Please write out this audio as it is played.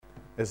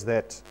is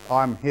that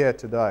I'm here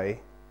today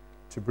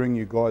to bring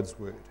you God's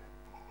word.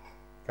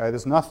 Okay,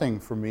 there's nothing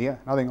from me,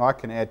 nothing I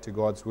can add to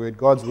God's word.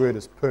 God's word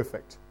is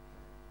perfect.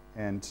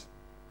 And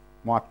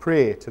my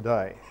prayer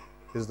today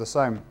is the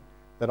same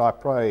that I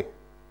pray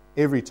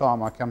every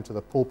time I come to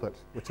the pulpit,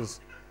 which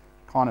is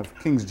kind of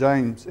King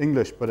James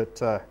English, but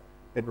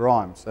it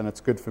rhymes and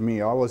it's good for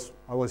me. I always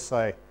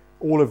say,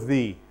 all of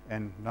thee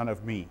and none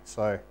of me.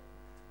 So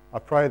I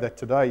pray that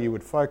today you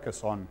would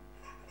focus on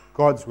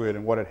God's word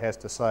and what it has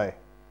to say.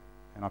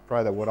 And I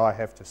pray that what I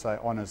have to say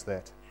honours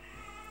that.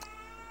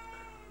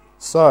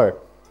 So,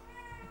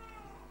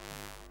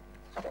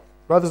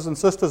 brothers and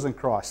sisters in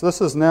Christ,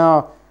 this is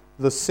now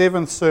the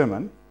 7th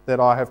sermon that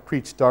I have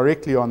preached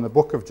directly on the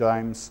book of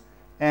James,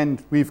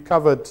 and we've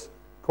covered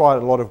quite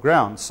a lot of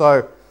ground.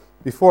 So,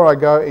 before I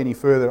go any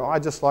further,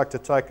 I'd just like to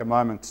take a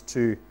moment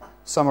to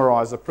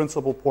summarize the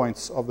principal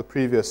points of the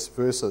previous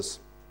verses.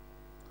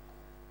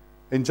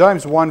 In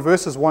James 1,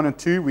 verses 1 and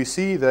 2, we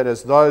see that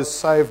as those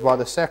saved by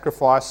the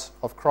sacrifice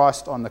of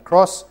Christ on the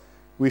cross,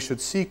 we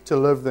should seek to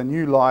live the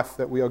new life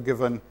that we are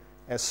given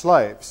as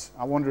slaves.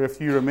 I wonder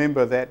if you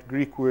remember that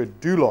Greek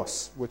word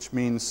doulos, which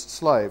means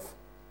slave.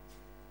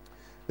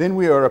 Then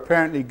we are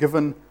apparently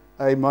given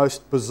a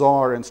most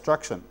bizarre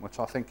instruction, which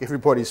I think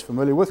everybody's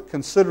familiar with.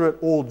 Consider it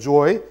all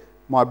joy,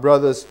 my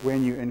brothers,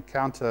 when you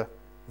encounter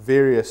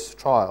various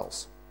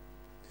trials.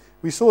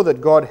 We saw that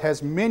God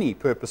has many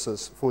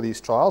purposes for these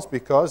trials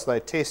because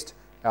they test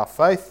our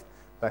faith,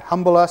 they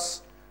humble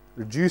us,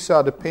 reduce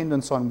our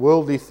dependence on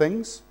worldly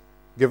things,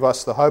 give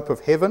us the hope of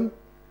heaven,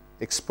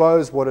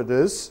 expose what it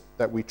is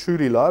that we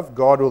truly love,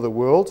 God or the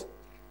world,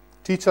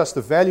 teach us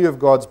the value of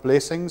God's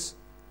blessings,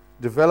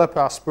 develop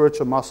our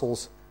spiritual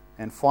muscles,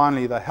 and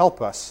finally they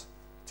help us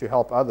to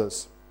help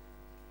others.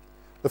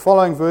 The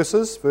following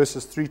verses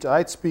 3 to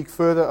 8, speak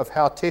further of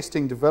how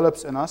testing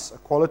develops in us a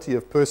quality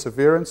of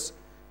perseverance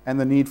and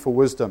the need for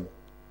wisdom.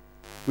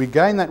 We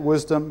gain that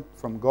wisdom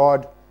from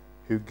God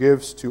who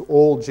gives to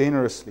all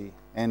generously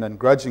and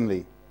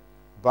ungrudgingly.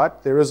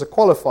 But there is a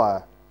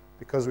qualifier,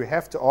 because we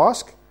have to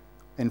ask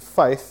in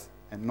faith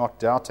and not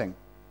doubting.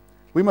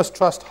 We must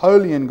trust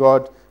wholly in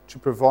God to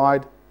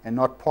provide and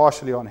not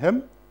partially on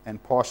Him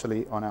and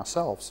partially on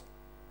ourselves.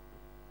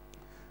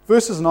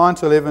 Verses 9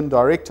 to 11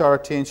 direct our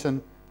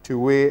attention to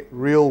where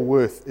real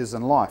worth is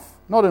in life,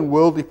 not in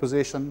worldly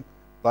possession,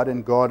 but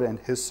in God and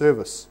His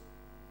service.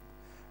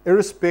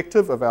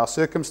 Irrespective of our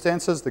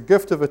circumstances, the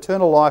gift of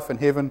eternal life in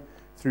heaven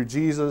through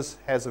Jesus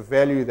has a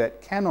value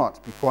that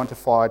cannot be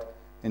quantified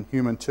in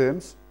human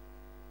terms,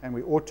 and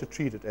we ought to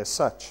treat it as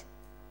such.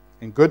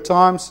 In good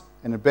times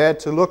and in bad,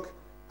 to look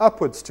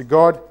upwards to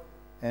God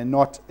and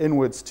not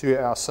inwards to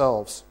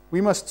ourselves.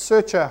 We must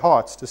search our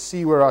hearts to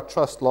see where our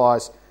trust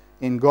lies,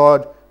 in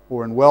God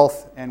or in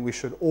wealth, and we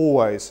should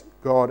always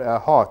guard our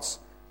hearts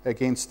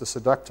against the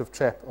seductive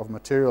trap of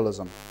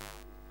materialism.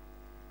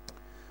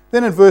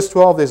 Then in verse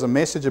 12, there's a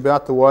message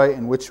about the way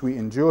in which we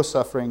endure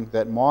suffering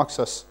that marks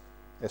us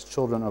as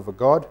children of a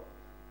God,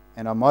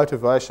 and our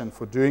motivation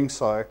for doing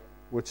so,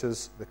 which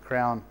is the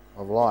crown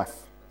of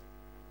life.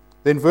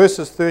 Then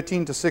verses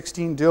 13 to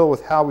 16 deal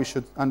with how we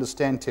should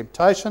understand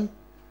temptation,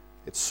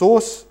 its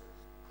source,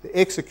 the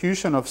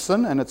execution of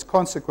sin, and its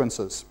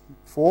consequences.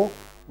 For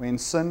when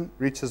sin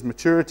reaches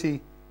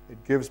maturity,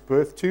 it gives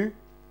birth to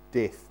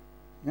death.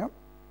 Yep.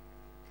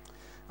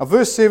 Now,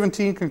 verse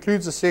 17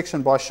 concludes the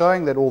section by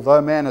showing that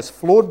although man is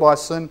flawed by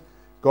sin,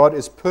 God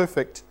is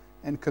perfect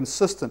and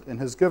consistent in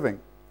His giving.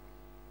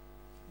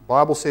 The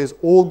Bible says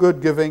all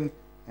good giving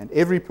and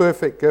every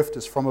perfect gift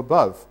is from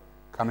above,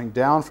 coming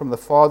down from the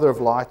Father of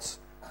lights,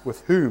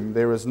 with whom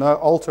there is no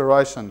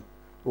alteration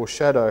or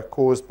shadow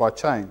caused by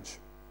change.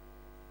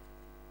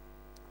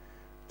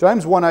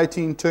 James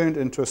 1:18 turned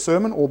into a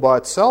sermon all by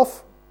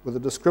itself, with a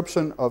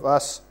description of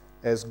us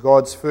as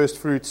God's first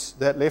fruits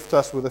that left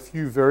us with a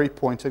few very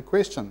pointed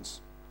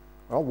questions.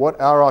 Well, what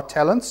are our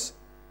talents,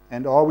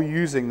 and are we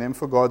using them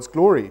for God's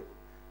glory?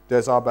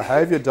 Does our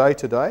behavior day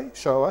to day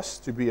show us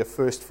to be a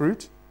first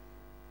fruit?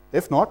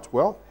 If not,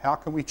 well, how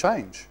can we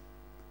change?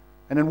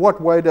 And in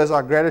what way does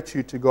our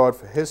gratitude to God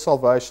for His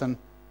salvation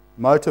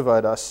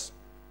motivate us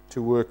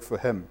to work for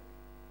Him?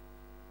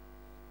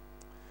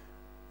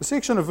 The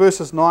section of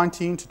verses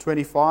 19 to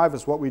 25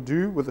 is what we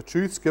do with the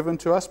truths given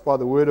to us by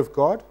the Word of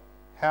God.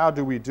 How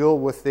do we deal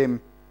with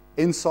them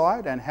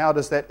inside, and how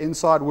does that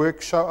inside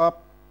work show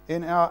up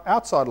in our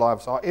outside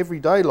lives, our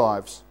everyday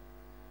lives?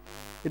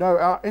 You know,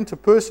 our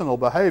interpersonal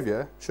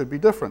behavior should be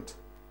different,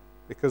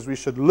 because we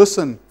should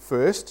listen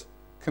first,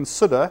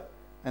 consider,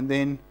 and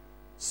then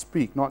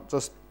speak, not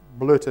just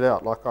blurt it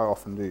out like I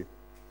often do.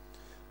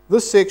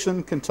 This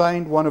section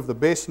contained one of the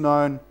best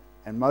known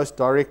and most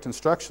direct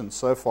instructions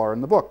so far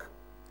in the book.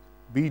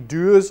 Be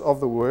doers of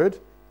the word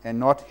and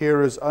not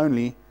hearers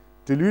only,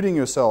 deluding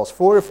yourselves.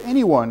 For if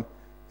anyone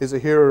is a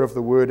hearer of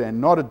the word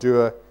and not a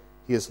doer,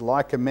 he is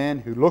like a man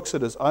who looks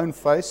at his own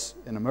face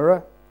in a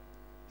mirror.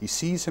 He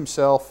sees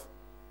himself,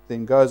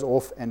 then goes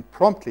off and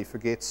promptly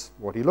forgets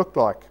what he looked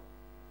like.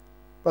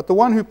 But the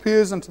one who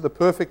peers into the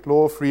perfect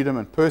law of freedom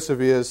and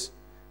perseveres,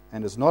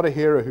 and is not a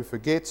hearer who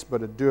forgets,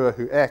 but a doer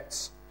who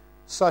acts,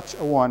 such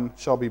a one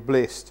shall be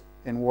blessed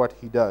in what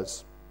he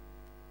does.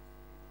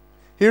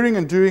 Hearing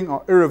and doing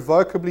are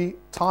irrevocably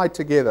tied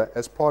together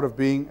as part of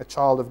being a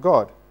child of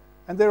God,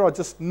 and there are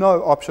just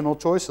no optional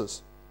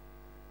choices.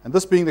 And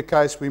this being the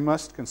case, we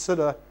must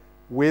consider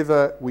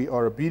whether we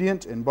are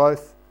obedient in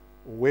both,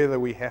 or whether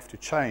we have to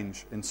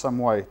change in some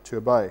way to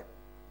obey.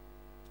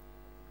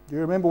 Do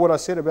you remember what I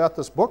said about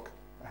this book?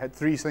 I had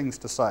 3 things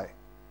to say.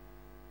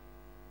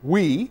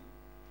 We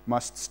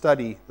must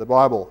study the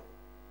Bible.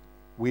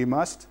 We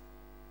must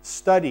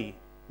study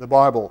the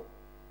Bible.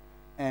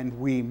 And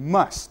we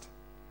must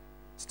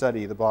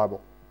study the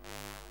Bible.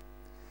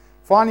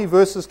 Finally,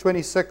 verses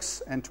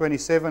 26 and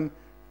 27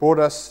 brought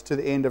us to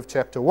the end of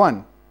chapter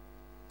 1.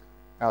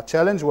 Our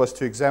challenge was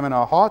to examine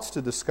our hearts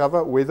to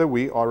discover whether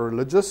we are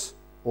religious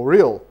or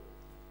real.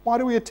 Why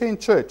do we attend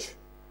church?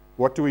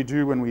 What do we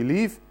do when we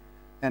leave?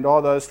 And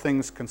are those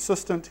things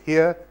consistent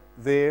here,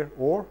 there,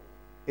 or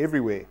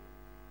everywhere?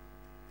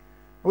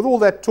 With all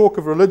that talk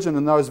of religion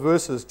in those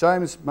verses,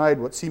 James made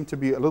what seemed to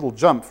be a little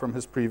jump from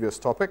his previous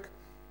topic,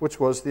 which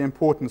was the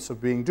importance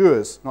of being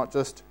doers, not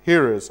just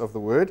hearers of the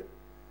word.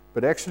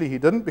 But actually he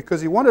didn't,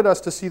 because he wanted us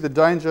to see the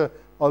danger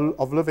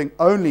of living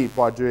only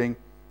by doing,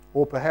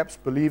 or perhaps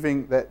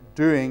believing that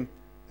doing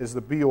is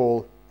the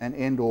be-all and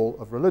end-all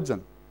of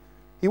religion.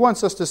 He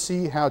wants us to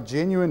see how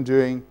genuine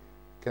doing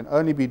can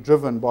only be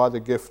driven by the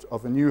gift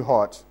of a new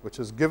heart, which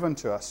is given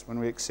to us when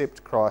we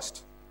accept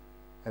Christ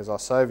as our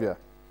Saviour.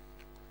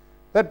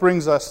 That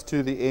brings us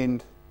to the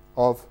end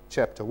of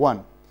chapter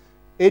 1.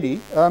 Eddie,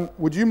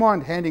 would you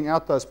mind handing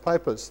out those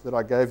papers that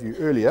I gave you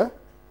earlier?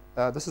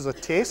 This is a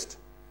test.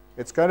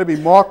 It's going to be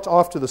marked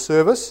after the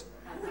service,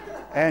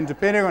 and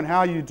depending on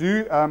how you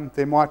do,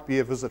 there might be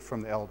a visit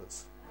from the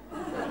elders.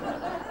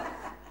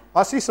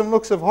 I see some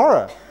looks of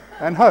horror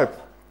and hope.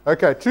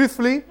 Okay,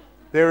 truthfully,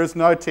 there is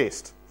no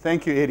test.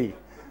 Thank you, Eddie.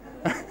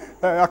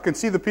 I can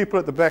see the people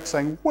at the back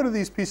saying, what are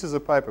these pieces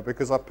of paper?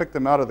 Because I picked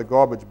them out of the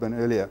garbage bin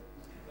earlier.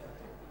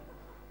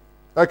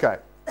 Okay,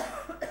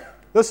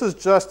 this is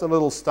just a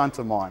little stunt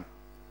of mine.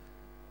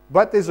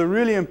 But there's a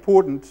really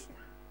important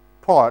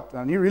part,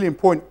 a really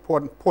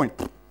important point.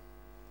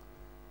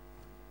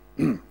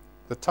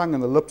 The tongue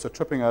and the lips are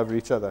tripping over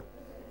each other.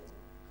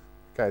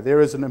 Okay,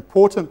 there is an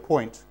important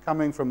point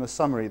coming from the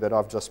summary that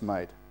I've just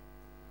made.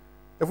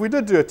 If we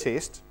did do a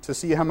test to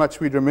see how much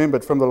we'd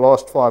remembered from the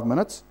last 5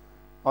 minutes,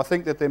 I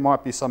think that there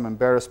might be some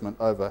embarrassment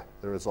over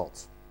the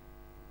results.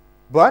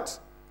 But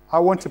I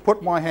want to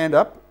put my hand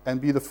up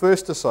and be the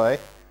first to say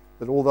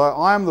that although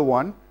I am the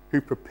one who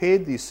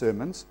prepared these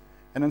sermons,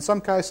 and in some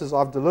cases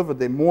I've delivered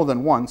them more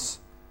than once,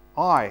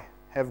 I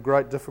have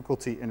great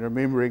difficulty in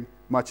remembering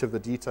much of the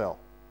detail.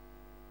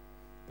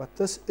 But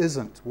this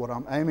isn't what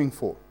I'm aiming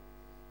for.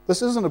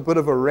 This isn't a bit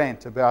of a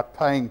rant about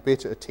paying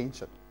better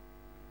attention.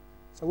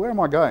 So where am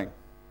I going?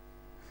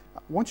 I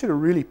want you to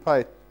really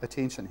pay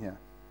attention here.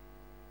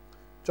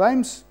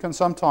 James can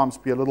sometimes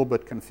be a little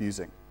bit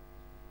confusing.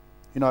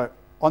 You know,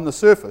 on the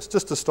surface,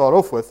 just to start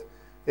off with,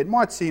 it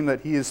might seem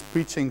that he is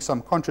preaching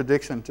some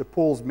contradiction to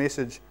Paul's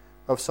message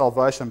of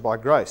salvation by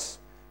grace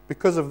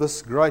because of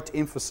this great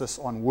emphasis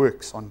on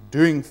works, on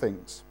doing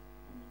things.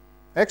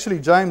 Actually,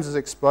 James is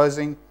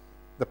exposing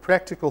the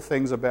practical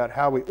things about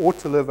how we ought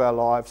to live our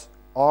lives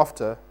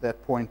after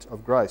that point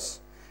of grace.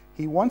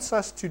 He wants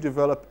us to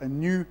develop a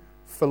new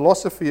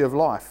philosophy of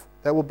life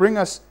that will bring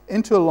us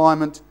into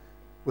alignment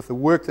with the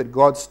work that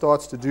God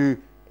starts to do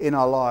in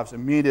our lives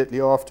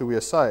immediately after we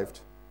are saved.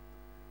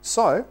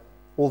 So,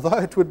 although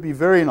it would be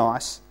very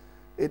nice,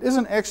 it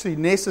isn't actually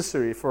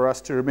necessary for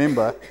us to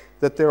remember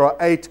that there are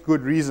 8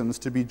 good reasons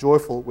to be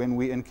joyful when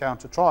we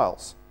encounter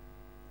trials.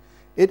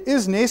 It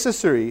is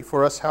necessary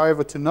for us,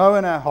 however, to know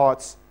in our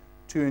hearts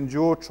to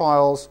endure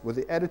trials with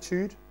the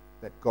attitude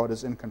that God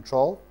is in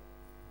control.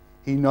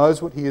 He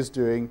knows what He is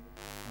doing,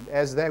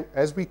 and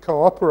as we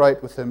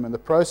cooperate with Him in the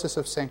process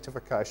of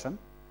sanctification,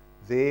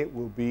 there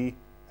will be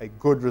a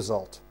good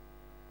result.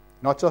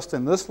 Not just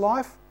in this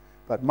life,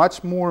 but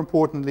much more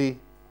importantly,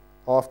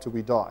 after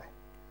we die.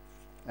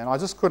 And I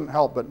just couldn't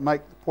help but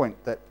make the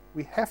point that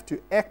we have to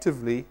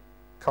actively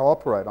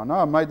cooperate. I know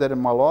I made that in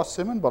my last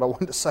sermon, but I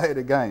want to say it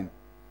again.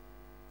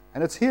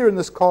 And it's here in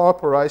this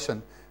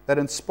cooperation that,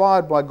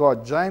 inspired by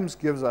God, James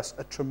gives us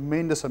a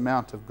tremendous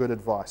amount of good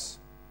advice.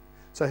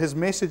 So his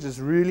message is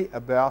really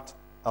about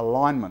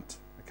alignment,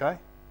 okay?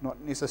 Not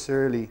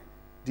necessarily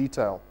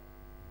detail.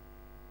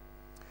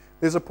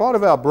 There's a part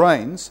of our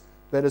brains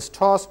that is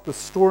tasked with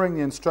storing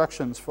the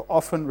instructions for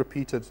often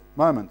repeated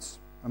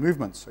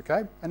movements,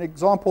 okay? An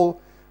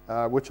example,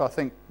 which I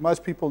think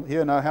most people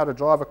here know how to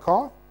drive a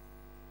car.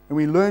 When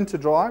we learn to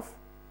drive,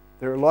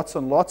 there are lots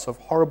and lots of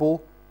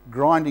horrible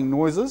grinding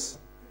noises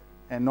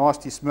and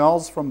nasty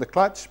smells from the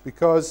clutch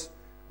because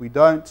we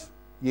don't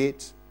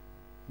yet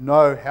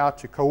know how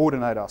to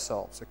coordinate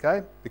ourselves,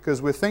 okay?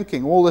 Because we're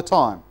thinking all the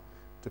time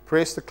to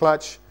press the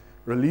clutch,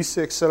 release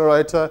the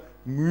accelerator,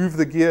 move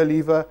the gear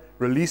lever,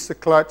 release the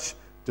clutch,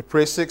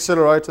 depress the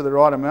accelerator the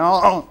right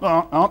amount,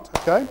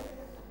 okay?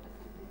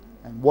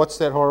 And what's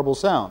that horrible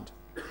sound?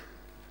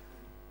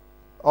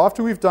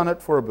 after we've done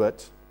it for a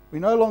bit, we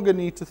no longer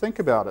need to think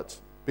about it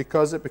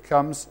because it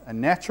becomes a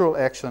natural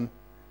action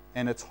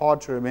and it's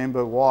hard to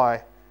remember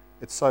why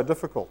it's so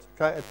difficult.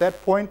 Okay? At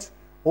that point,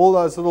 all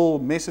those little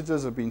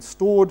messages have been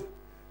stored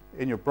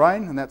in your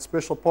brain in that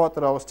special part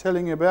that I was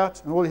telling you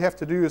about, and all you have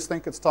to do is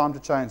think it's time to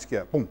change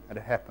gear. Boom, and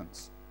it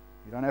happens.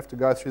 You don't have to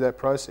go through that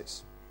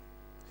process.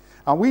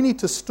 And we need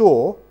to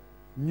store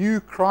new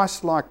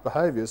Christ-like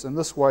behaviors in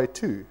this way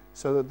too,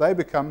 so that they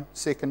become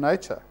second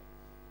nature.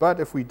 But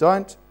if we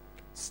don't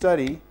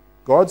study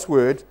God's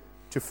Word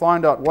to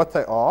find out what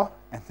they are,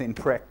 and then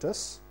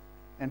practice,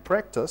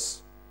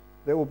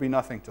 there will be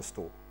nothing to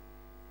store.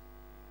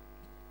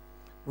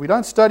 If we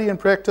don't study and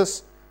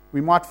practice, we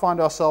might find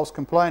ourselves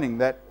complaining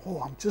that,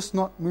 I'm just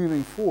not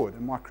moving forward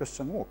in my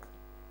Christian walk.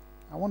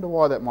 I wonder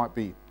why that might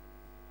be.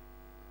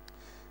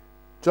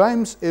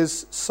 James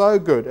is so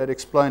good at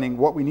explaining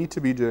what we need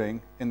to be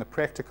doing in the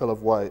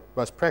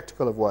most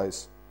practical of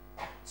ways.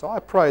 So I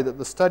pray that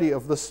the study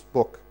of this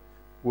book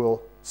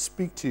will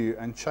speak to you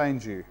and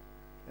change you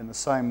in the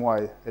same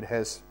way it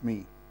has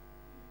me.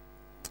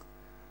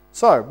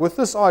 So, with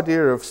this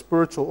idea of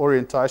spiritual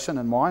orientation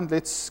in mind,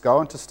 let's go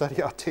on to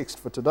study our text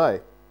for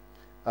today.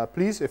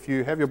 Please, if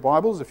you have your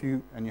Bibles,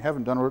 and you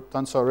haven't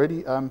done so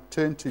already,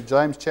 turn to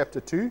James chapter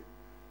 2,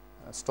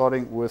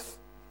 starting with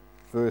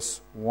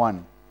verse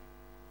 1.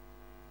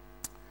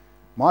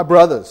 My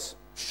brothers,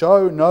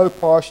 show no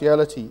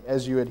partiality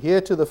as you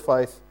adhere to the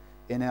faith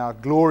in our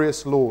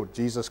glorious Lord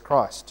Jesus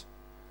Christ.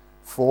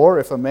 For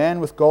if a man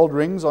with gold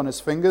rings on his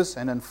fingers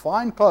and in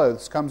fine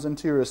clothes comes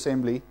into your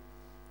assembly,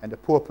 and a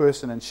poor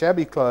person in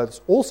shabby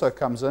clothes also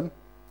comes in,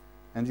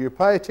 and you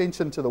pay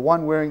attention to the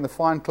one wearing the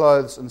fine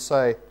clothes and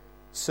say,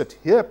 sit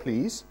here,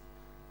 please,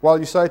 while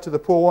you say to the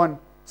poor one,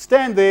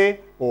 stand there,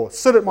 or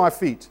sit at my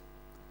feet.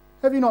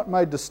 Have you not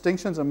made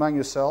distinctions among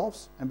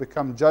yourselves and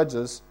become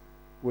judges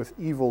with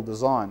evil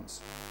designs?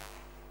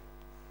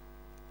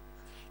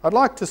 I'd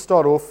like to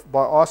start off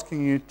by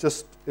asking you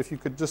if you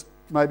could just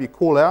maybe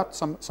call out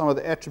some of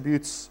the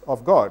attributes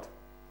of God.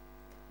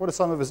 What are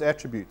some of his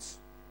attributes?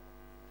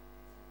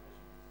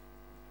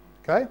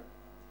 Okay?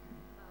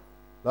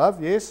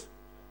 Love, yes.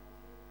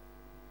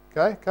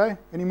 Okay.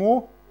 Any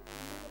more?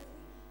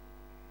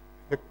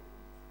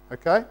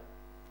 Okay,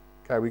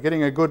 we're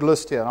getting a good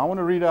list here. And I want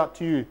to read out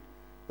to you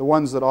the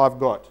ones that I've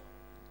got.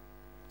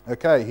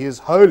 Okay, he is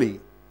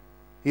holy.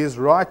 He is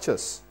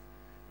righteous.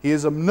 He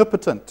is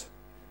omnipotent.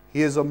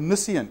 He is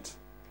omniscient.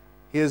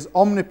 He is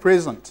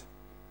omnipresent.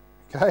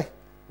 Okay,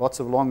 lots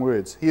of long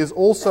words. He is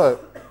also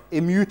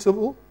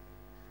immutable,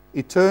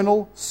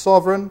 eternal,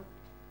 sovereign,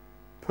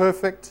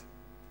 perfect,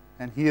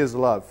 and he is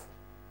love.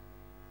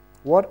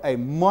 What a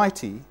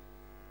mighty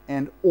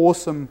and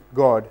awesome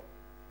God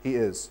he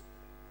is.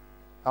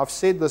 I've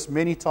said this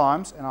many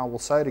times, and I will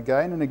say it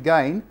again and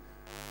again.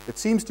 It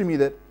seems to me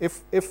that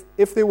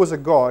if there was a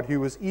God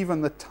who was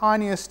even the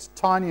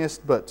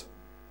tiniest bit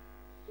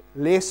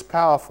less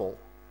powerful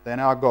than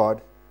our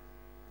God,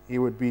 he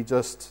would be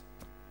just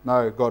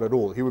no God at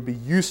all. He would be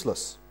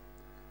useless.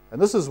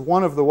 And this is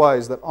one of the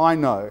ways that I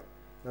know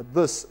that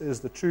this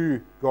is the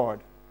true God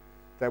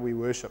that we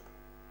worship.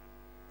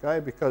 Okay,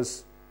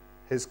 because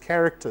his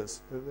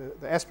characters,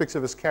 the aspects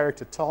of his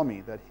character tell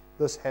me that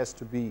this has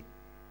to be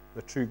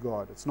the true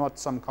God. It's not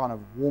some kind of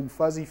warm,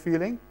 fuzzy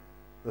feeling.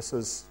 This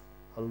is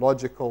a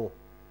logical,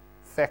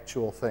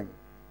 factual thing.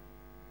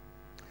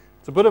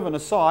 It's a bit of an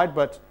aside,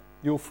 but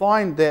you'll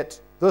find that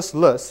this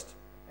list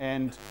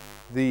and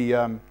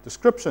the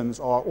descriptions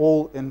are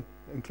all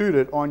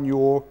included on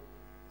your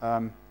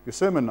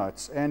sermon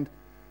notes. And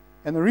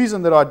the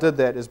reason that I did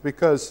that is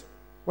because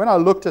when I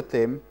looked at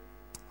them,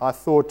 I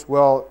thought,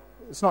 well,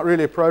 it's not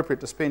really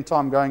appropriate to spend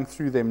time going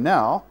through them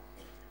now.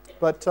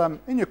 But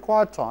in your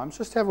quiet times,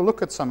 just have a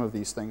look at some of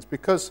these things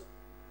because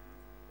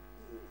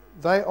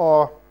they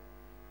are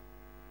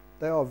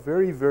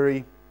very,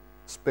 very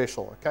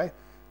special, okay?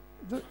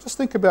 Just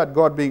think about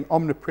God being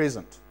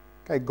omnipresent.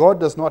 Okay, God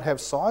does not have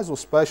size or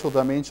spatial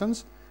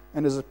dimensions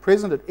and is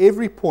present at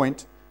every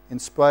point in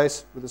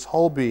space with his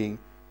whole being,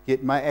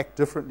 yet may act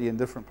differently in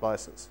different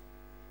places.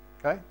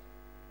 Okay?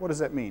 What does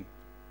that mean?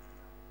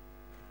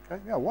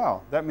 Okay, yeah,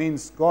 wow. That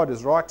means God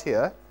is right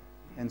here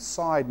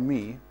inside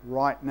me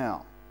right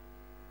now.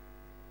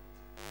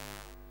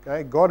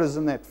 Okay, God is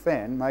in that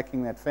fan,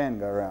 making that fan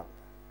go round.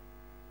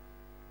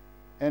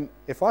 And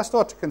if I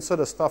start to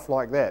consider stuff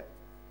like that,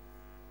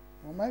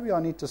 well, maybe I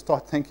need to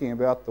start thinking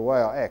about the way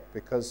I act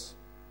because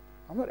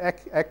I'm not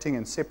acting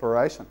in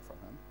separation from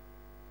him.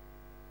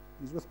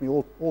 He's with me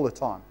all the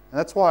time. And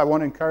that's why I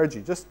want to encourage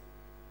you. Just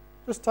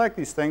take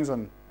these things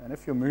and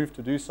if you're moved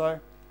to do so,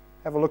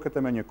 have a look at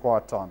them in your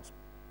quiet times.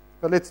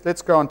 But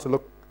let's go on to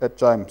look at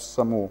James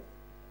some more.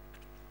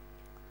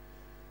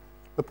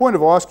 The point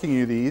of asking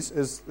you these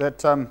is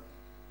that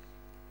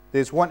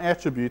there's one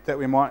attribute that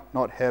we might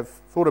not have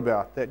thought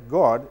about, that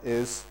God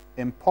is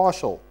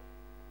impartial.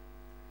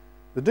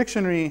 The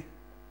dictionary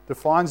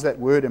defines that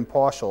word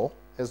impartial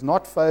as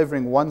not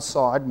favouring one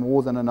side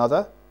more than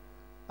another,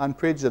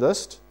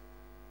 unprejudiced,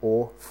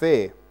 or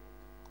fair.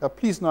 Now,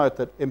 please note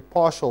that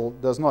impartial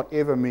does not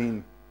ever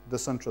mean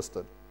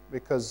disinterested,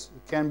 because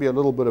it can be a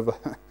little bit of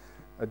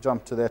a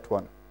jump to that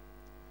one.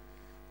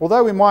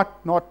 Although we might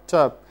not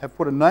have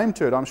put a name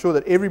to it, I'm sure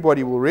that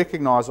everybody will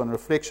recognize on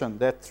reflection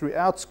that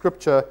throughout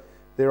Scripture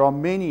there are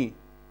many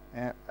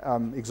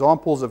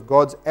examples of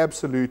God's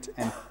absolute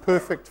and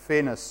perfect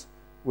fairness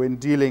when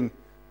dealing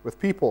with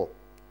people.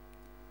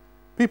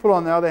 People,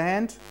 on the other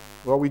hand,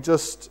 well, we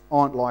just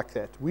aren't like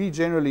that. We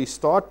generally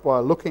start by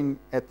looking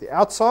at the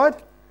outside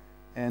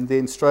and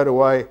then straight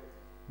away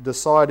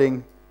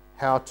deciding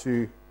how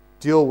to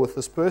deal with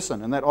this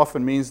person. And that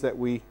often means that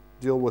we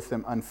deal with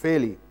them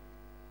unfairly.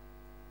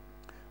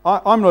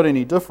 I'm not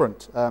any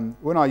different.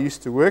 When I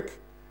used to work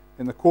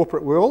in the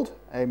corporate world,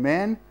 a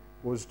man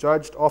was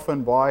judged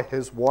often by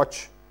his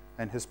watch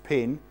and his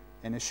pen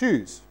and his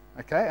shoes.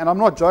 Okay, and I'm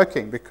not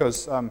joking,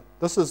 because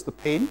this is the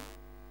pen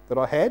that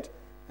I had,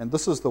 and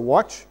this is the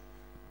watch,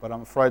 but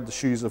I'm afraid the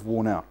shoes have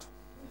worn out.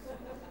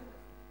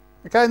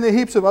 Okay, and there are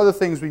heaps of other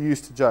things we use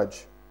to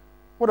judge.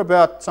 What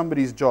about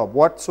somebody's job?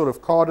 What sort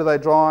of car do they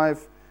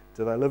drive?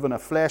 Do they live in a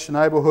flash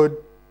neighborhood?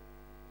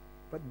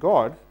 But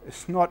God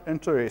is not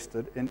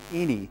interested in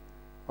any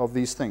of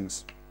these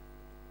things.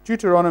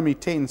 Deuteronomy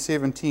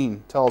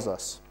 10:17 tells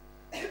us,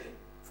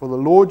 "For the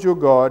Lord your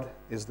God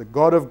is the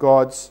God of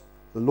gods,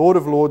 the Lord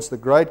of lords, the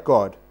great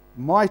God,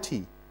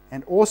 mighty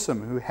and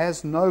awesome, who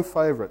has no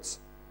favorites,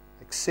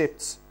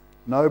 accepts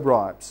no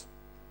bribes."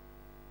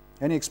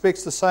 And he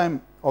expects the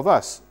same of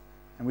us.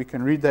 And we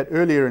can read that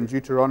earlier in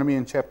Deuteronomy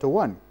in chapter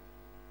 1.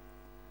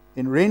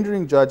 "In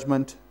rendering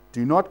judgment,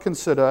 do not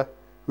consider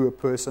who a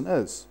person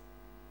is.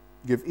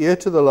 Give ear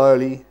to the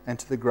lowly and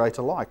to the great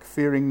alike,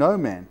 fearing no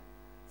man,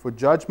 for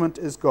judgment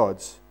is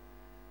God's.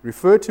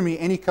 Refer to me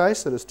any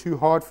case that is too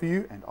hard for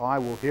you, and I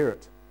will hear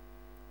it."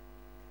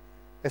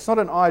 It's not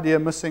an idea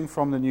missing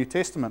from the New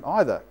Testament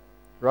either.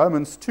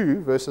 Romans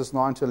 2, verses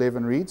 9 to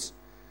 11 reads,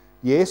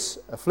 "Yes,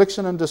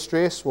 affliction and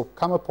distress will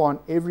come upon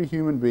every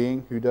human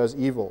being who does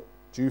evil,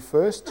 Jew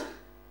first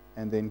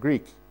and then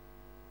Greek.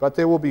 But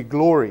there will be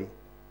glory,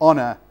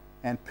 honor,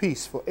 and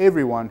peace for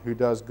everyone who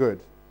does good,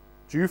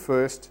 Jew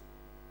first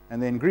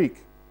and then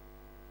Greek."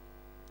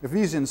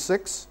 Ephesians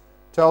 6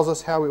 tells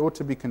us how we ought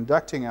to be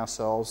conducting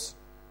ourselves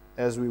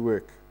as we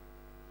work.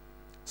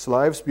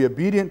 "Slaves, be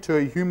obedient to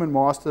your human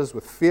masters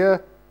with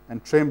fear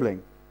and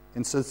trembling,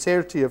 in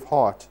sincerity of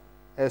heart,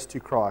 as to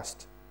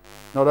Christ,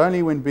 not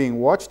only when being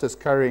watched as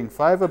carrying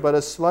favor, but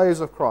as slaves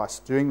of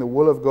Christ, doing the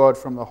will of God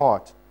from the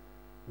heart,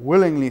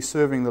 willingly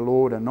serving the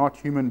Lord and not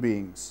human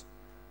beings,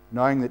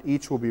 knowing that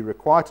each will be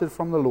requited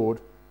from the Lord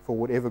for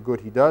whatever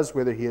good he does,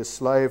 whether he is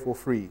slave or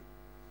free.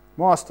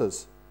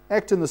 Masters,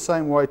 act in the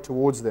same way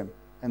towards them,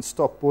 and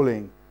stop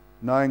bullying,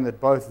 knowing that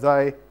both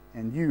they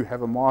and you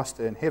have a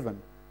master in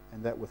heaven,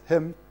 and that with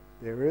him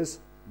there is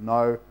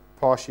no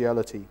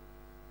partiality."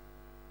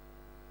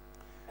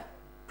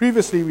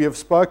 Previously, we have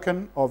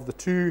spoken of the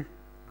two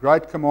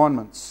great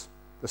commandments,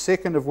 the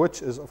second of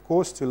which is, of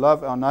course, to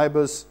love our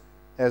neighbors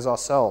as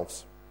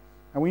ourselves.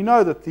 And we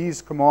know that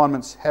these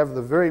commandments have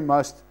the very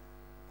most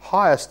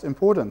highest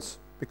importance,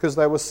 because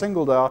they were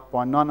singled out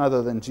by none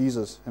other than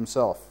Jesus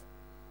himself.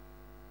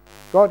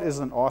 God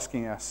isn't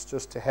asking us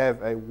just to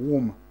have a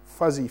warm,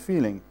 fuzzy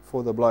feeling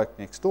for the bloke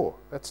next door.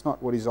 That's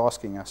not what he's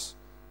asking us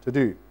to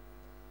do.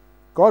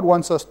 God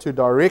wants us to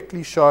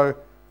directly show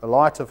the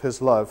light of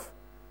his love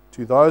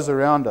to those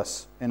around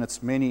us in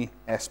its many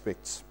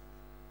aspects.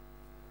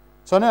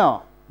 So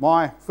now,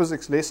 my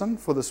physics lesson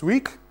for this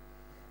week,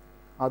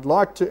 I'd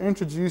like to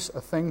introduce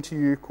a thing to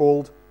you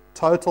called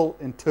total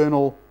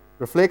internal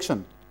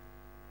reflection.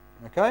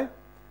 Okay?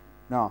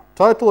 Now,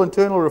 total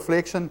internal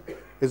reflection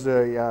is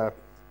a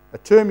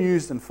term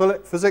used in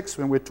physics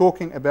when we're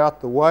talking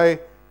about the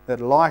way that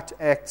light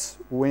acts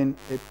when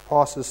it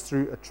passes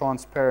through a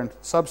transparent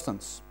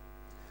substance.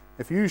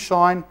 If you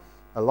shine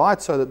a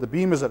light so that the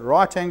beam is at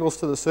right angles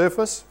to the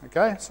surface,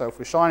 okay, so if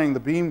we're shining the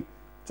beam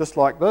just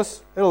like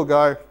this, it'll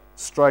go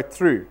straight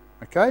through,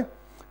 okay?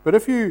 But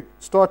if you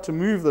start to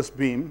move this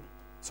beam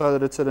so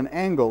that it's at an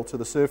angle to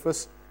the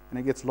surface and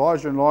it gets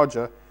larger and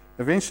larger,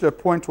 eventually a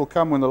point will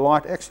come when the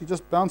light actually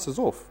just bounces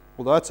off.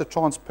 Although it's a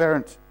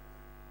transparent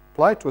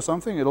plate or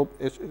something, it'll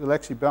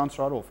actually bounce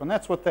right off. And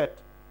that's what that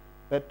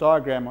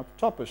diagram at the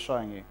top is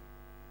showing you.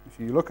 If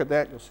you look at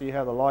that, you'll see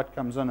how the light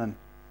comes in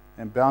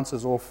and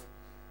bounces off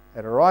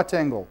at a right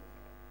angle.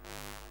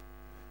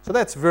 So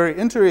that's very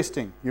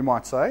interesting, you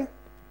might say,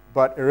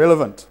 but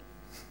irrelevant.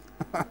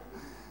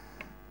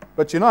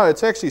 But you know,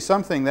 it's actually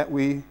something that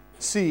we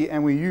see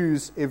and we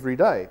use every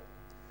day.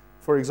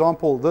 For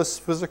example, this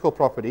physical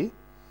property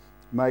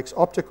makes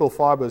optical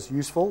fibers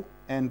useful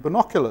and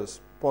binoculars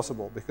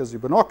possible, because the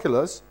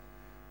binoculars,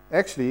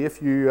 actually,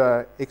 if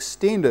you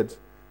extended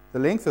the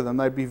length of them,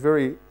 they'd be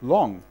very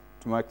long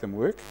to make them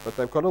work, but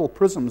they've got little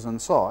prisms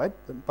inside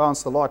that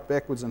bounce the light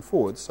backwards and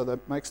forwards, so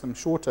that makes them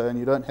shorter and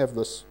you don't have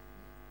this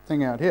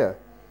thing out here.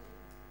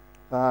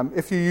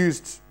 If you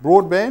used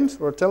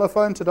broadband or a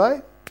telephone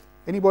today,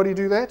 anybody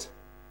do that?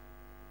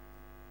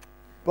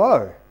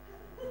 Bo,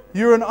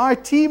 you're an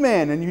IT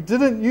man and you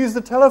didn't use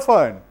the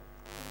telephone.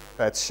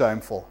 That's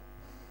shameful.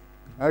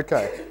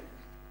 Okay.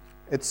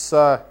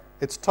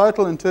 It's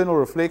total internal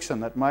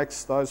reflection that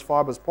makes those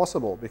fibers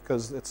possible,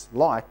 because it's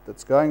light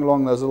that's going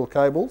along those little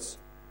cables,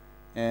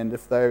 and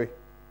if they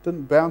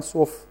didn't bounce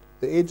off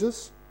the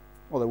edges,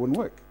 well, they wouldn't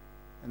work.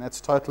 And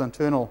that's total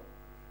internal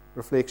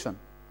reflection.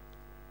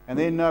 And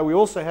then we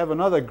also have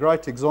another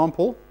great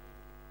example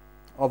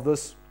of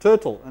this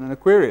turtle in an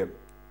aquarium.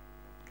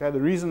 Okay, the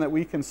reason that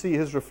we can see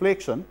his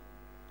reflection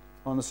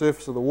on the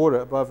surface of the water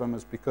above him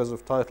is because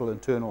of total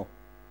internal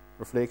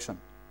reflection.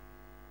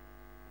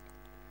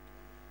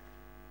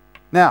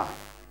 Now,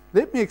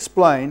 let me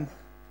explain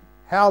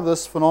how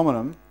this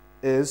phenomenon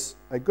is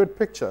a good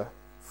picture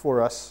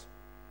for us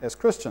as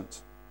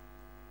Christians.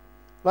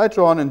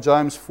 Later on in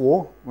James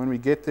 4, when we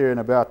get there in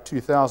about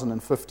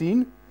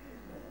 2015,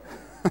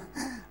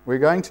 we're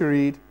going to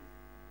read,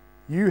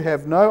 "You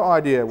have no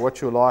idea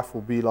what your life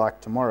will be like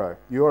tomorrow.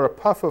 You are a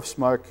puff of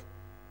smoke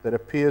that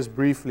appears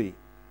briefly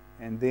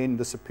and then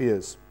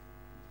disappears."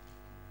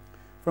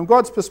 From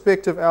God's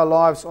perspective, our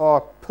lives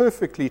are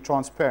perfectly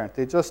transparent.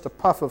 They're just a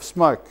puff of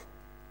smoke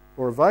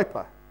or a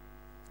vapor.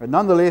 But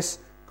nonetheless,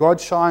 God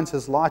shines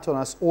His light on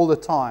us all the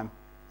time,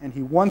 and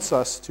He wants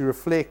us to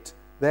reflect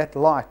that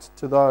light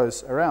to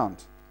those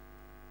around.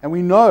 And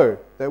we know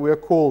that we are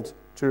called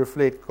to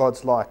reflect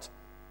God's light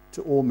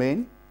to all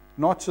men,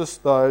 not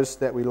just those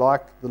that we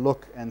like the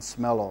look and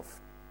smell of.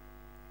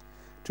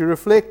 To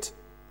reflect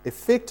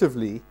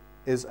effectively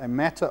is a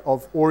matter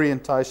of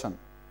orientation.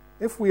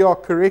 If we are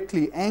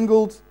correctly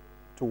angled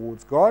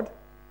towards God,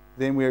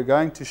 then we are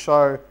going to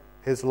show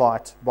His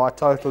light by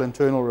total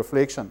internal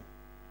reflection.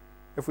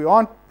 If we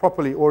aren't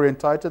properly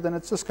orientated, then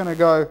it's just going to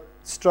go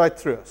straight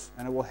through us,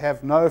 and it will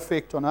have no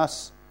effect on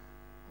us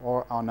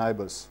or our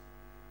neighbours.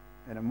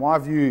 And in my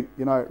view,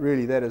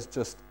 really that is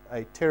just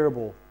a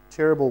terrible,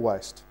 terrible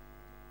waste.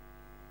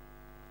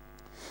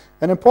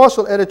 An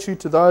impartial attitude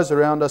to those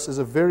around us is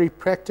a very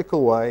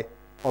practical way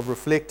of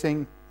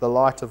reflecting the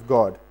light of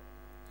God.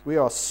 We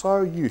are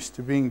so used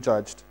to being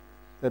judged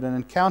that an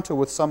encounter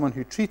with someone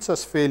who treats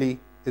us fairly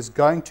is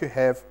going to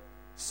have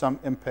some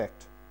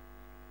impact.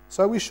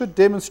 So we should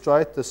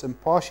demonstrate this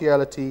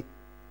impartiality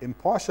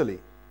impartially.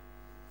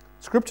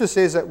 Scripture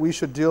says that we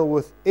should deal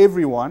with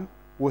everyone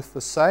with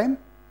the same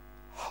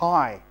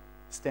high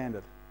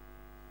standard.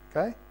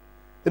 Okay?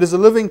 It is a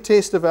living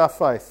test of our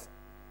faith.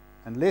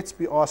 And let's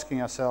be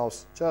asking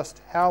ourselves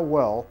just how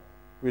well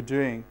we're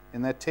doing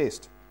in that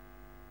test.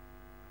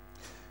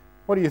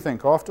 What do you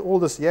think? After all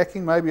this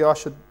yakking, maybe I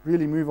should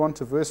really move on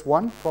to verse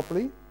 1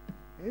 properly?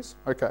 Yes?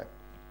 Okay.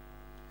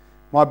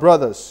 "My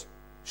brothers,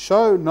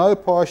 show no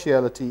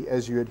partiality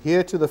as you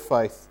adhere to the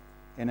faith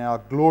in our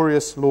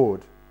glorious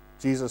Lord,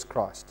 Jesus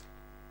Christ."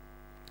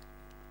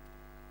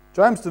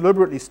 James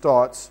deliberately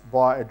starts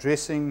by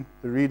addressing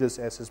the readers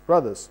as his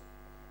brothers.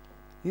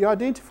 He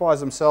identifies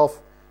himself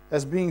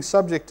as being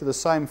subject to the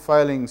same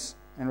failings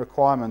and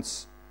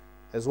requirements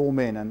as all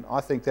men, and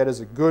I think that is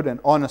a good and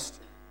honest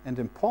and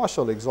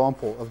impartial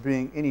example of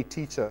being any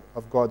teacher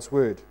of God's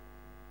Word.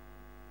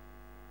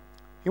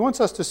 He wants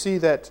us to see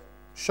that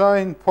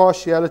showing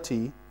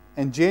partiality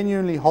and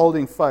genuinely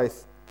holding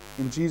faith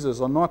in Jesus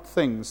are not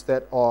things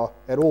that are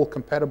at all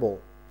compatible.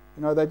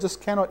 They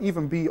just cannot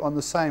even be on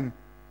the same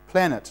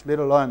planet, let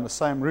alone the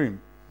same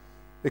room,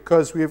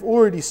 because we have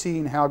already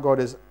seen how God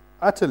is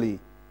utterly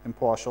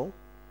impartial,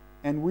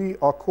 and we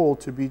are called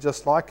to be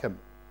just like Him.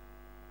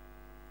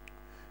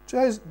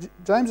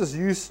 James's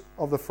use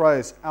of the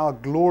phrase, "our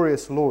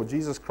glorious Lord,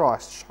 Jesus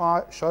Christ,"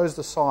 shows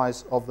the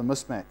size of the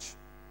mismatch.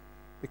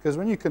 Because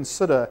when you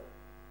consider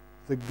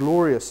the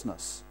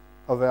gloriousness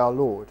of our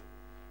Lord,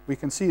 we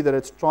can see that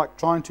it's like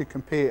trying to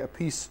compare a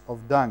piece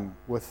of dung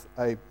with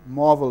a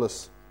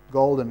marvelous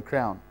golden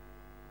crown.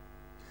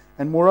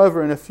 And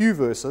moreover, in a few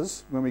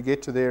verses, when we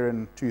get to there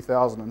in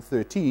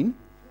 2013,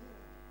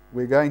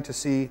 we're going to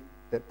see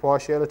that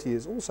partiality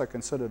is also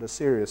considered a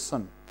serious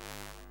sin.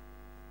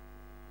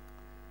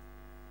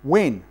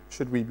 When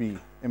should we be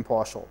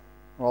impartial?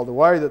 Well, the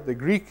way that the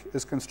Greek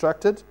is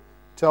constructed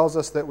tells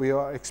us that we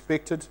are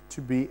expected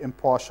to be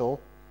impartial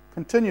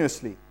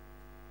continuously.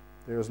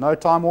 There is no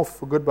time off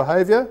for good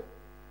behavior,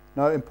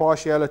 no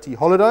impartiality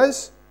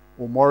holidays,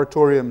 or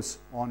moratoriums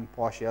on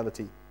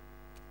partiality.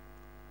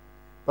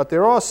 But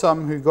there are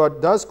some who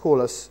God does call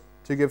us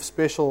to give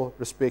special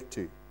respect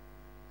to.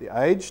 The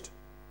aged,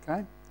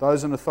 okay,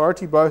 those in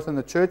authority both in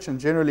the church and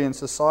generally in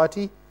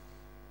society,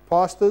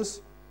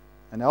 pastors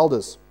and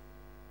elders.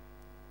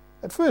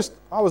 At first,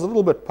 I was a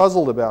little bit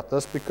puzzled about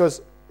this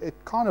because it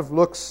kind of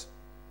looks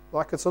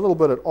like it's a little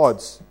bit at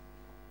odds,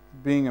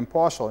 being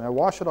impartial.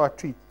 Why should I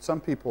treat some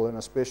people in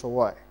a special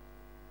way?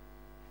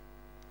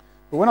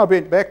 But when I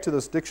went back to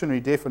this dictionary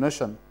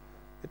definition,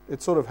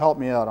 it sort of helped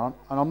me out,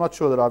 and I'm not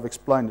sure that I've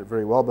explained it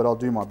very well, but I'll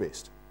do my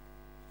best.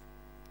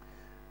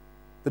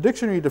 The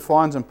dictionary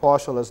defines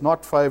impartial as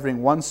not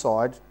favouring one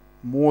side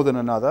more than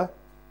another,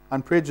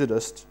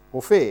 unprejudiced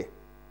or fair.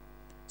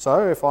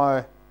 So if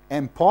I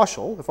am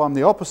partial, if I'm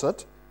the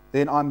opposite,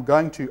 then I'm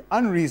going to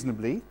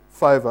unreasonably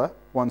favour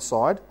one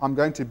side, I'm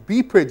going to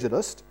be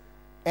prejudiced,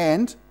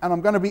 and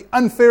I'm going to be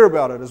unfair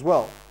about it as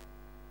well.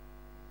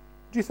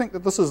 Do you think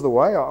that this is the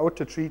way I ought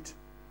to treat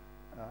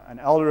an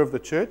elder of the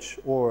church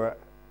or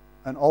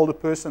an older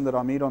person that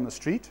I meet on the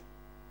street?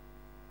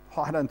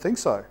 I don't think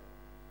so.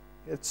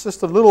 It's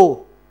just a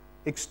little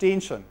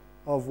extension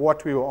of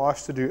what we were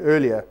asked to do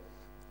earlier,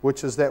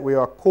 which is that we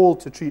are called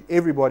to treat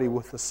everybody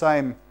with the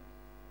same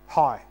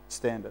high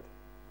standard.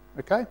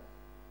 Okay?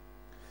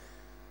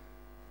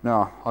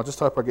 Now, I just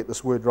hope I get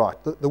this word right.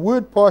 The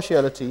word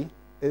partiality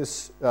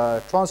is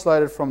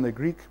translated from the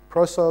Greek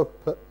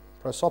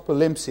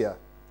prosopolemsia.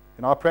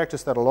 And I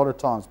practiced that a lot of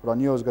times, but I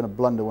knew I was going to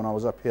blunder when I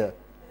was up here.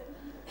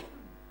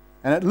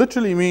 And it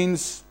literally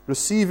means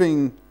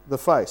receiving the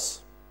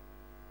face.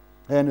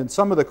 And in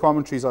some of the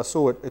commentaries I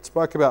saw, it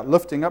spoke about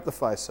lifting up the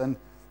face. And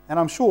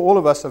I'm sure all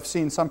of us have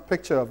seen some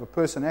picture of a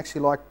person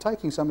actually like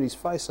taking somebody's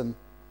face and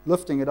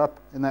lifting it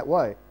up in that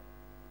way.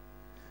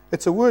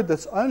 It's a word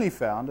that's only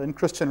found in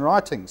Christian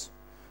writings,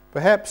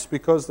 perhaps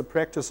because the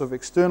practice of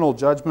external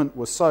judgment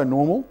was so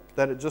normal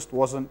that it just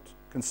wasn't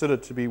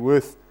considered to be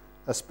worth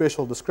a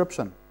special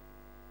description.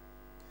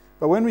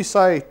 But when we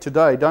say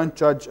today, don't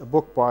judge a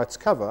book by its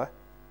cover,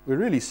 we're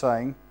really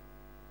saying,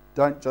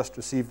 don't just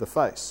receive the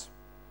face.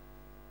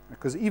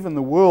 Because even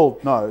the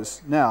world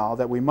knows now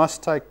that we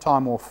must take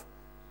time off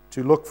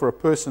to look for a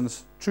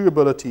person's true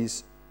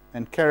abilities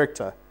and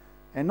character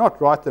and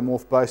not write them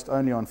off based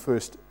only on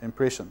first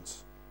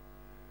impressions.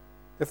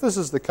 If this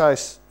is the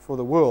case for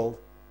the world,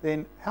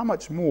 then how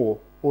much more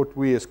ought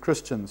we as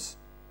Christians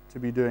to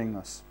be doing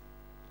this?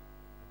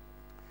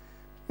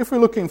 If we're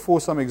looking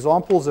for some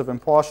examples of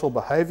impartial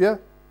behavior,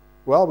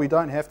 well, we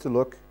don't have to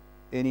look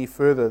any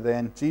further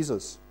than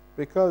Jesus,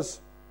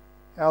 because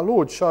our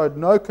Lord showed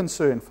no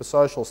concern for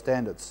social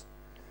standards.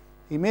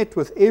 He met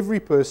with every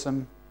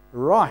person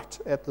right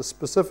at the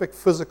specific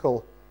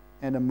physical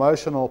and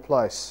emotional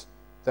place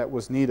that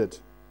was needed.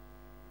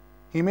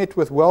 He met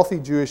with wealthy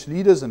Jewish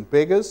leaders and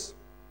beggars.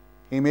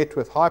 He met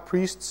with high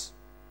priests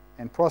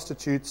and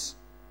prostitutes,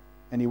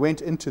 and he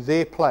went into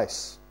their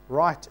place,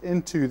 right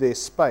into their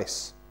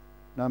space,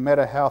 no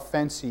matter how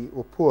fancy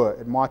or poor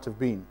it might have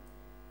been.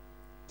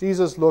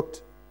 Jesus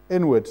looked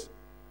inward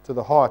to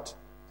the heart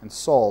and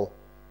soul,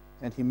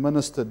 and he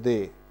ministered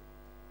there.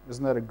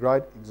 Isn't that a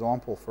great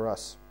example for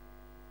us?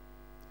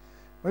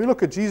 When we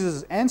look at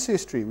Jesus'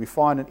 ancestry, we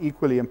find an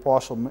equally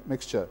impartial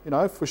mixture.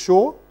 For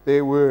sure,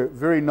 there were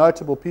very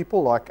notable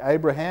people like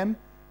Abraham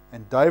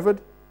and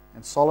David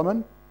and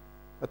Solomon,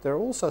 but there are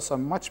also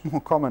some much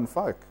more common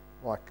folk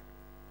like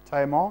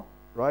Tamar,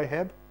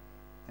 Rahab,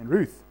 and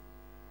Ruth.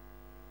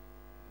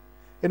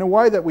 In a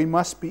way that we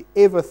must be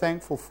ever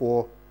thankful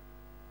for,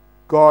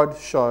 God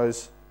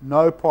shows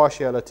no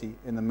partiality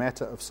in the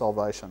matter of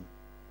salvation.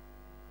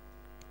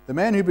 The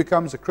man who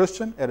becomes a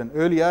Christian at an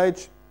early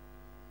age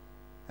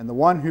and the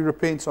one who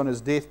repents on his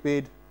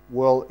deathbed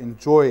will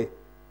enjoy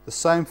the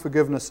same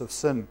forgiveness of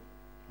sin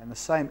and the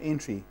same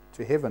entry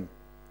to heaven.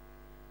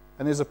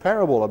 And there's a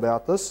parable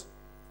about this,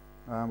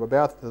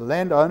 about the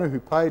landowner who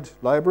paid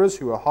labourers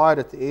who were hired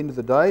at the end of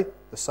the day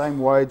the same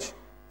wage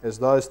as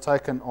those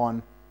taken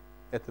on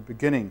at the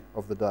beginning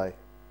of the day.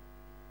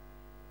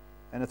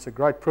 And it's a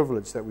great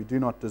privilege that we do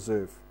not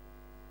deserve.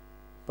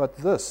 But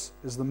this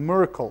is the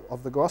miracle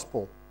of the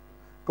gospel.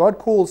 God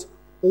calls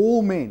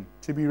all men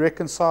to be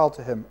reconciled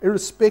to him,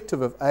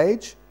 irrespective of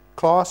age,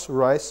 class,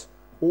 race,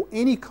 or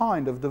any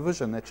kind of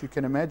division that you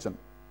can imagine.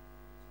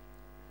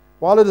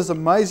 While it is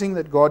amazing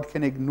that God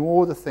can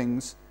ignore the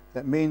things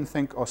that men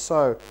think are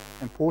so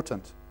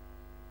important,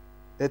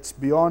 it's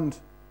beyond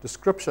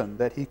description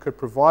that he could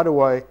provide a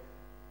way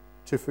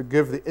to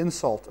forgive the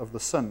insult of the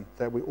sin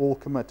that we all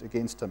commit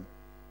against him.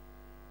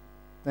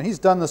 And he's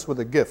done this with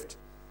a gift,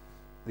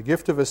 the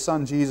gift of his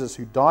son Jesus,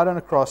 who died on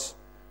a cross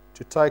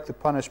to take the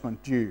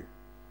punishment due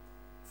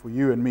for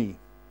you and me.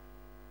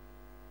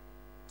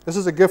 This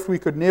is a gift we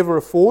could never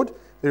afford.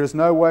 There is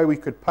no way we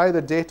could pay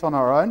the debt on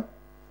our own,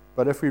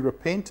 but if we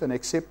repent and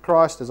accept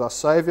Christ as our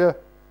Saviour,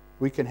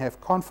 we can have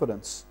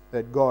confidence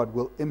that God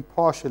will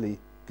impartially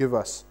give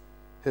us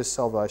his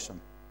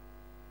salvation.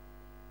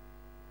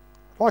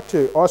 I'd like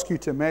to ask you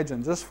to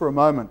imagine just for a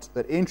moment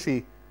that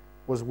entry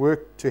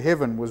to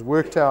heaven was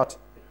worked out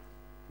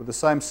with the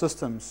same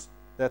systems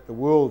that the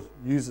world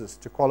uses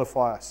to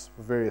qualify us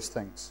for various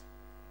things.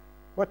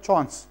 What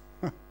chance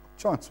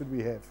would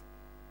we have?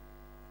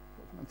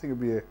 I don't think it would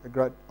be a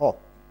great... Oh,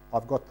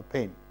 I've got the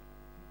pen.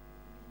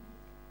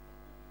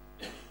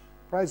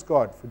 Praise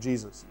God for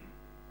Jesus.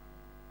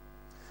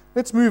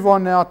 Let's move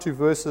on now to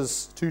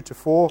verses 2 to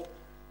 4,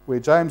 where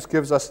James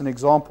gives us an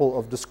example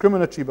of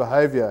discriminatory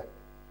behavior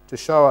to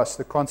show us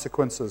the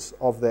consequences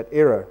of that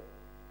error.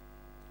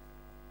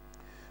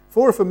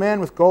 For if a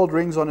man with gold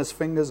rings on his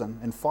fingers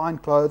and fine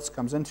clothes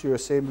comes into your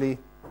assembly,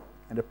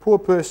 and a poor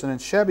person in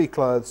shabby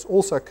clothes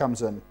also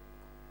comes in,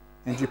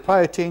 and you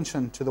pay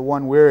attention to the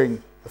one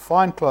wearing the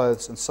fine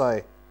clothes and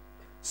say,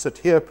 "Sit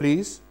here,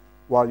 please,"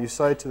 while you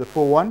say to the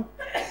poor one,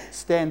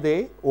 "Stand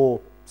there,"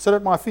 or "Sit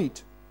at my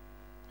feet,"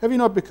 have you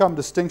not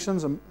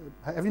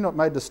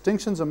made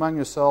distinctions among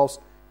yourselves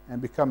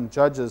and become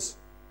judges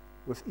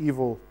with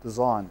evil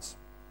designs?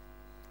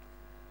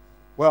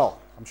 Well,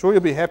 I'm sure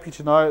you'll be happy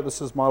to know this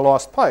is my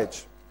last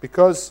page,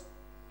 because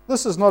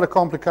this is not a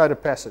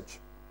complicated passage.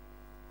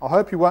 I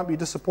hope you won't be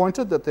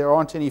disappointed that there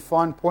aren't any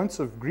fine points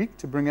of Greek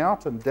to bring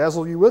out and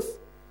dazzle you with.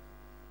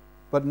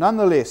 But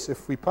nonetheless,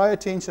 if we pay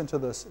attention to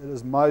this, it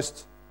is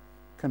most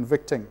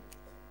convicting.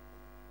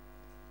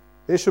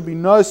 There should be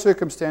no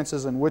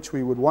circumstances in which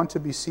we would want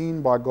to be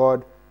seen by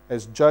God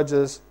as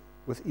judges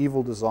with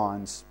evil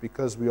designs,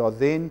 because we are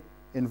then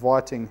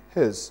inviting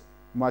His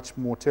much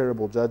more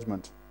terrible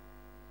judgment.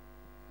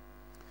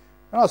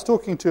 When I was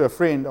talking to a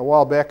friend a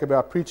while back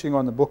about preaching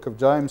on the book of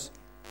James,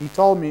 he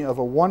told me of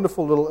a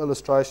wonderful little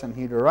illustration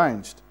he'd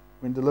arranged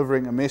when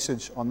delivering a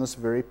message on this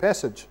very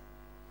passage.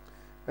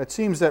 It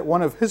seems that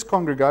one of his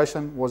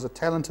congregation was a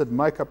talented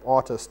makeup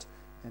artist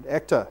and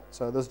actor.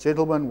 So this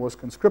gentleman was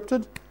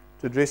conscripted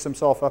to dress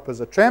himself up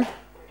as a tramp,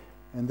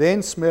 and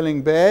then,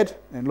 smelling bad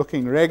and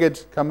looking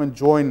ragged, come and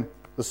join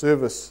the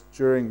service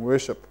during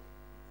worship.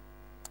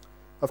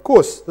 Of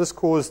course, this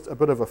caused a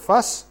bit of a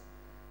fuss,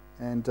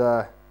 and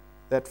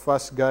that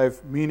fuss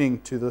gave meaning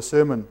to the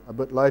sermon a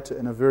bit later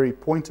in a very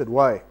pointed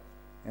way.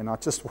 And I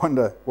just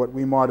wonder what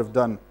we might have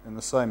done in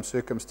the same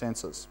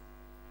circumstances.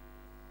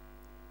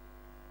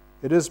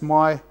 It is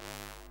my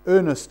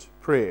earnest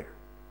prayer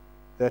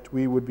that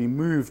we would be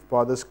moved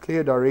by this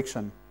clear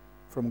direction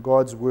from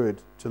God's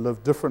Word to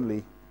live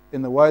differently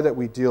in the way that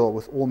we deal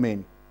with all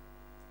men,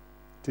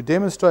 to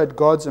demonstrate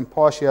God's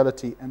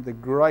impartiality and the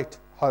great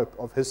hope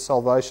of His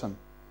salvation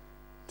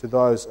to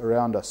those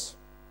around us.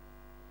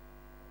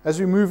 As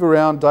we move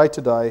around day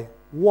to day,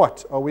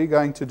 what are we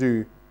going to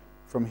do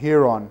from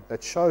here on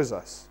that shows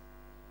us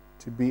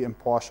to be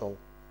impartial?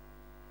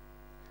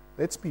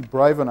 Let's be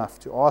brave enough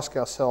to ask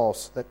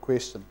ourselves that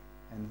question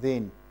and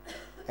then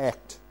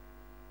act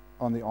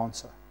on the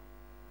answer.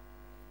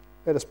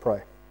 Let us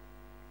pray.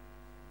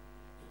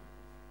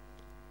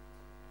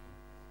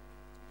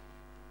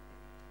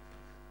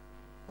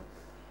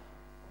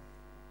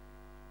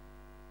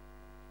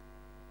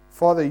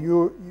 Father,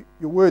 your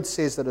word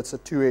says that it's a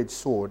two-edged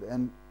sword,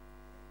 and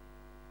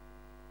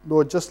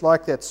Lord, just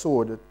like that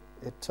sword,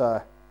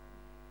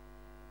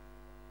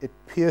 it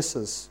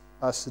pierces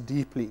us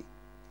deeply.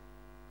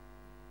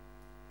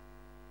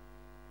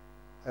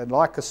 And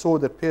like a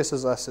sword that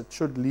pierces us, it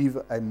should leave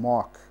a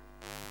mark.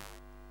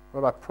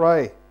 Lord, I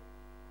pray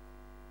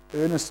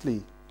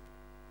earnestly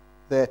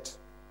that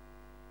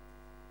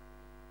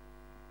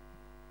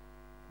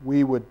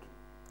we would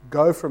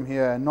go from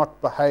here and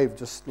not behave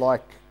just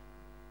like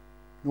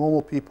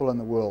normal people in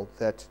the world,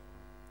 that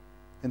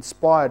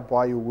inspired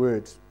by your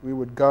word, we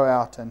would go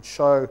out and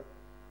show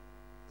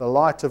the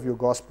light of your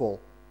gospel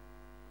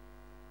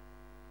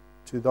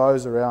to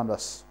those around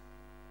us.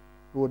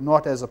 Lord,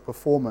 not as a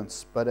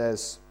performance, but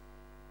as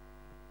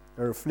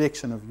a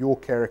reflection of your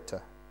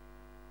character.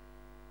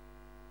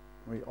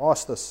 We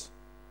ask this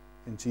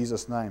in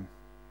Jesus' name.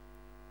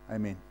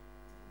 Amen.